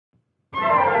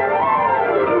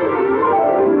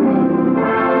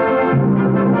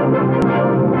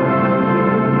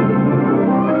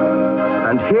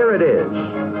Here it is,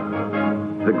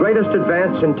 the greatest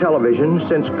advance in television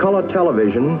since color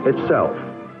television itself.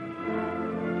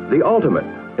 The ultimate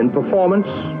in performance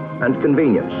and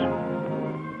convenience.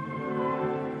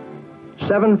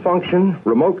 7-function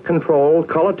remote control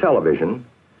color television,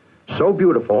 so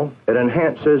beautiful it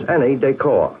enhances any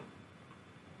decor.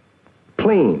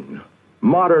 Clean,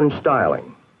 modern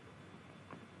styling.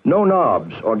 No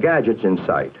knobs or gadgets in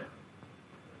sight.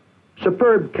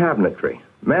 Superb cabinetry,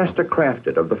 master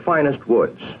crafted of the finest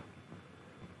woods.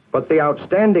 But the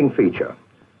outstanding feature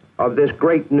of this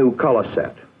great new color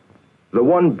set, the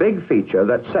one big feature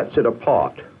that sets it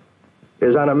apart,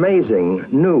 is an amazing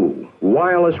new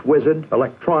wireless wizard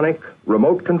electronic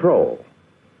remote control.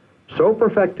 So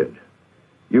perfected,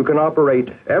 you can operate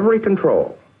every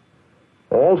control,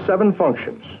 all 7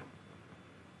 functions,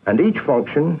 and each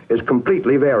function is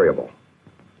completely variable.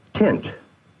 Tint,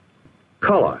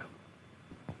 color,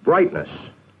 brightness,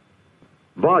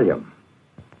 volume,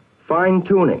 fine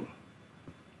tuning,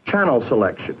 channel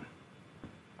selection,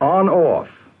 on-off.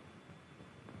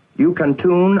 You can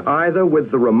tune either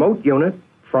with the remote unit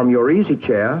from your easy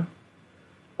chair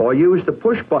or use the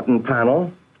push-button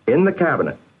panel in the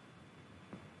cabinet.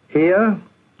 Here,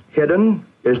 hidden,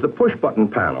 is the push-button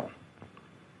panel.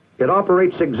 It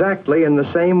operates exactly in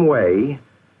the same way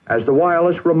as the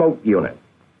wireless remote unit.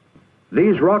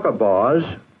 These rocker bars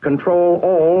control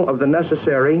all of the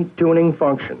necessary tuning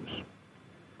functions.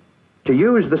 To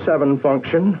use the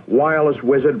 7-function wireless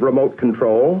wizard remote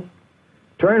control,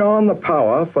 turn on the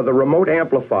power for the remote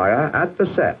amplifier at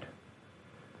the set.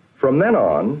 From then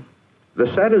on,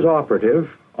 the set is operative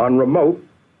on remote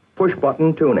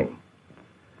push-button tuning.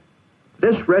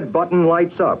 This red button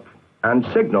lights up and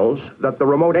signals that the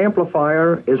remote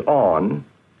amplifier is on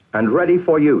and ready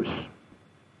for use.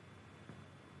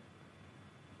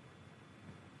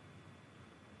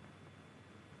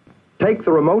 Take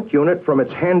the remote unit from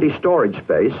its handy storage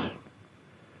space,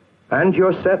 and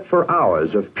you're set for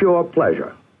hours of pure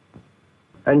pleasure.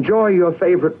 Enjoy your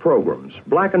favorite programs,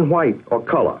 black and white or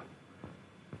color.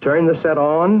 Turn the set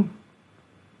on,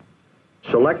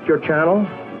 select your channel,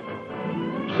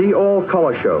 see all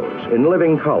color shows in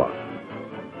living color.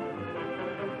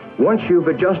 Once you've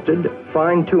adjusted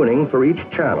fine-tuning for each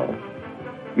channel,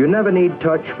 you never need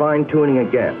touch fine-tuning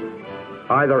again,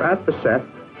 either at the set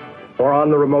or on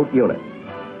the remote unit.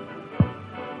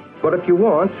 But if you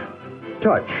want,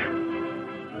 touch,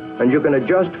 and you can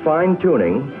adjust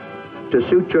fine-tuning to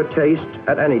suit your taste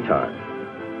at any time.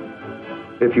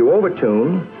 If you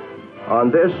overtune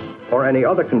on this or any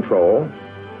other control,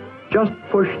 just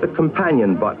push the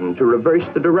companion button to reverse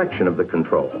the direction of the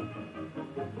control.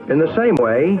 In the same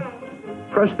way,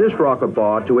 press this rocker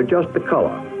bar to adjust the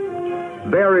color,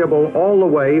 variable all the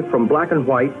way from black and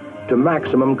white to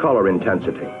maximum color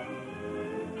intensity.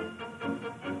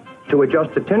 To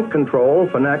adjust the tint control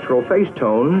for natural face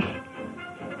tones,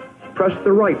 press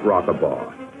the right rocker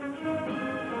bar,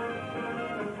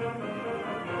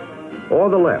 or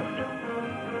the left.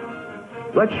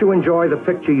 Lets you enjoy the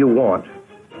picture you want,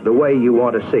 the way you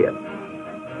want to see it.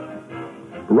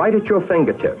 Right at your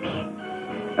fingertips,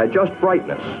 adjust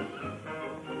brightness,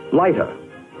 lighter,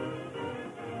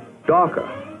 darker.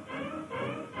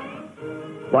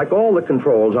 Like all the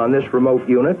controls on this remote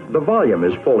unit, the volume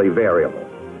is fully variable.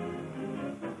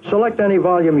 Select any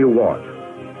volume you want.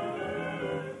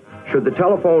 Should the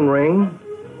telephone ring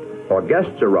or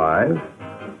guests arrive,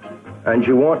 and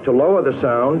you want to lower the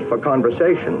sound for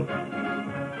conversation,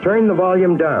 turn the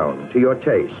volume down to your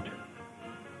taste.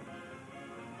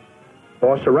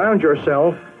 Or surround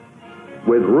yourself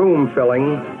with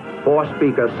room-filling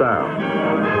 4-speaker sound.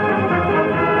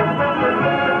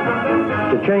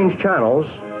 To change channels,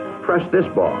 press this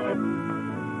bar.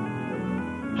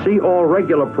 See all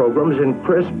regular programs in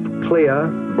crisp, clear,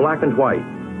 black and white.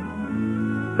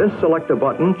 This selector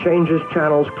button changes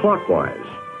channels clockwise,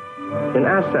 in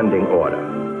ascending order,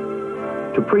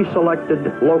 to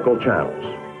pre-selected local channels.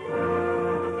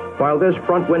 While this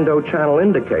front window channel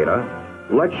indicator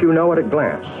lets you know at a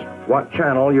glance what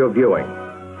channel you're viewing,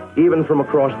 even from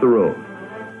across the room.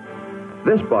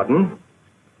 This button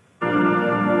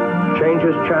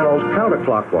changes channels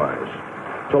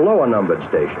counterclockwise to lower numbered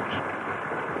stations.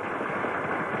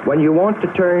 When you want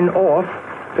to turn off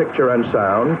picture and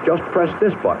sound, just press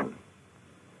this button.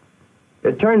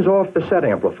 It turns off the set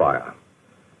amplifier,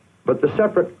 but the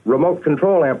separate remote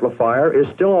control amplifier is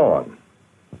still on,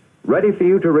 ready for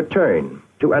you to return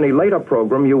to any later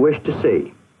program you wish to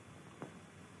see.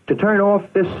 To turn off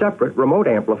this separate remote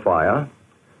amplifier,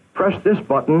 press this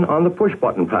button on the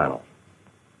push-button panel.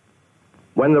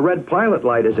 When the red pilot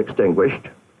light is extinguished,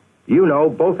 you know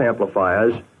both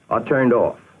amplifiers are turned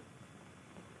off.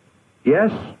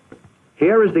 Yes,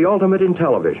 here is the ultimate in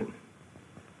television,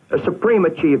 a supreme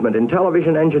achievement in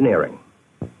television engineering.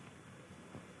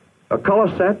 A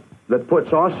color set that puts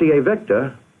RCA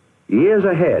Victor years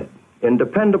ahead in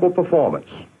dependable performance,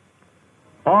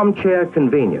 armchair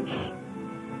convenience,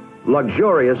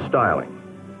 luxurious styling.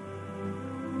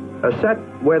 A set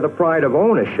where the pride of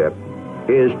ownership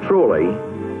is truly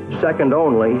second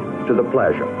only to the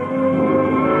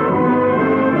pleasure.